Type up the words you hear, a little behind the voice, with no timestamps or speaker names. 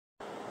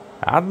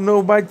I don't know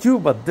about you,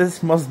 but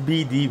this must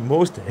be the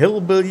most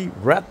hillbilly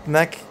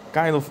redneck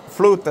kind of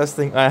flow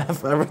testing I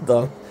have ever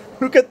done.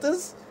 Look at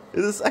this,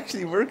 it is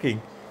actually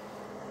working.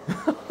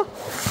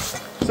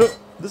 So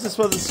this is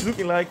what it's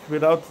looking like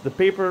without the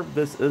paper.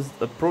 This is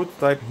a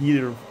prototype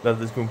heater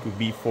that is going to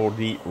be for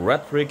the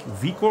Redneck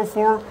V-Core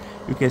 4.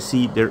 You can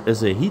see there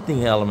is a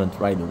heating element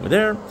right over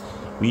there.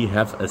 We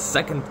have a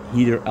second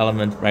heater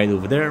element right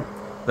over there.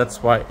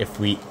 That's why if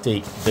we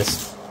take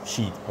this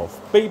sheet of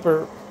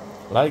paper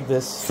like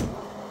this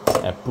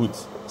and put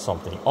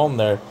something on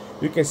there,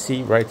 you can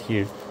see right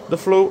here the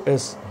flow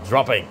is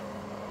dropping.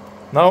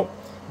 Now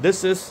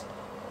this is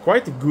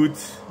quite a good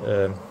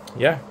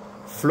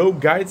flow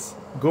guide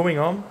going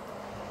on,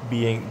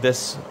 being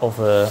this of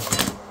a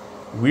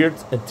weird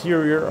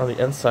interior on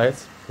the inside.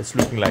 It's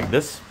looking like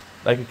this.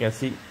 Like you can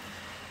see,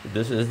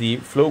 this is the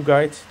flow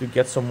guide to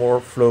get some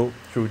more flow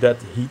through that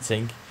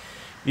heatsink.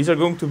 These are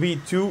going to be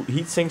two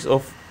heatsinks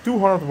of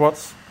 200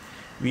 watts.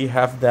 We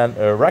have then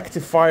a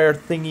rectifier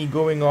thingy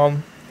going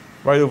on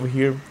right over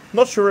here.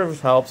 Not sure if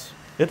it helps.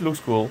 It looks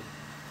cool.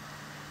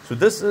 So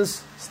this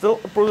is still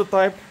a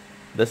prototype.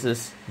 This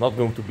is not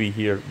going to be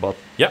here, but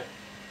yeah,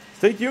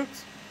 stay tuned.